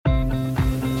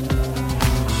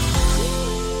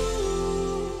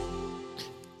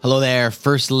Hello there.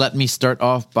 First, let me start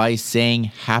off by saying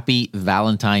happy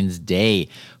Valentine's Day.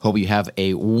 Hope you have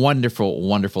a wonderful,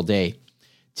 wonderful day.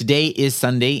 Today is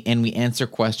Sunday, and we answer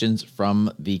questions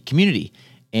from the community.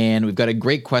 And we've got a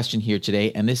great question here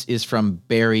today, and this is from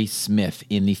Barry Smith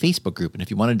in the Facebook group. And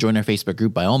if you want to join our Facebook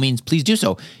group, by all means, please do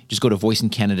so. Just go to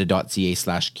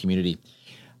voiceincanada.ca/community.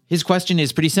 His question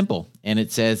is pretty simple, and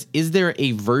it says, is there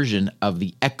a version of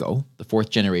the Echo, the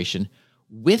fourth generation,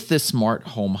 with the smart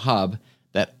home hub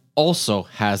that also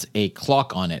has a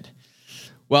clock on it?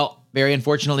 Well, very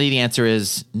unfortunately, the answer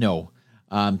is no.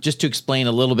 Just to explain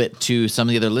a little bit to some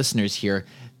of the other listeners here,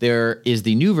 there is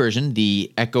the new version,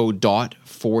 the Echo Dot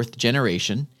fourth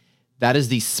generation. That is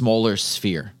the smaller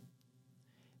sphere.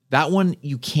 That one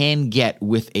you can get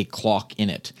with a clock in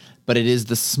it, but it is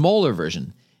the smaller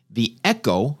version. The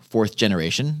Echo fourth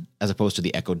generation, as opposed to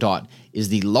the Echo Dot, is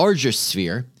the larger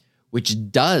sphere,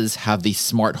 which does have the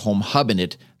smart home hub in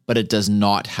it, but it does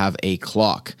not have a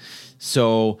clock.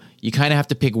 So you kind of have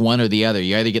to pick one or the other.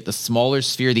 You either get the smaller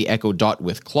sphere, the Echo Dot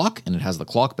with clock, and it has the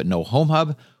clock but no home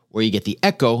hub, or you get the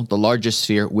Echo, the larger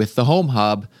sphere with the home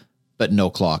hub, but no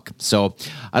clock. So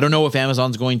I don't know if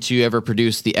Amazon's going to ever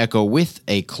produce the Echo with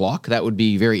a clock. That would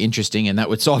be very interesting, and that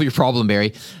would solve your problem,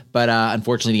 Barry. But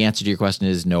unfortunately, the answer to your question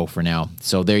is no for now.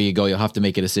 So there you go. You'll have to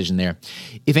make a decision there.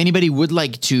 If anybody would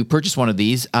like to purchase one of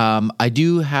these, I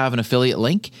do have an affiliate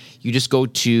link. You just go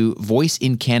to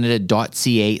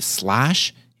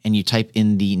voiceincanada.ca/ and you type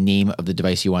in the name of the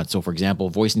device you want. So for example,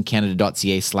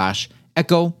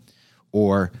 voiceincanada.ca/echo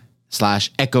or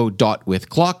 /Echo Dot with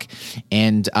clock.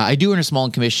 And I do earn a small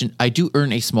commission. I do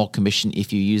earn a small commission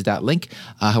if you use that link.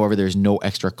 However, there's no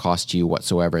extra cost to you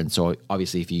whatsoever. And so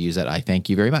obviously if you use that, I thank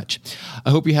you very much. I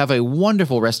hope you have a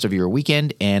wonderful rest of your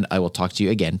weekend, and I will talk to you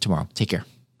again tomorrow. Take care.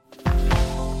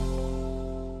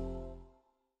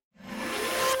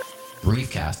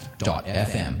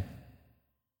 Briefcast.fm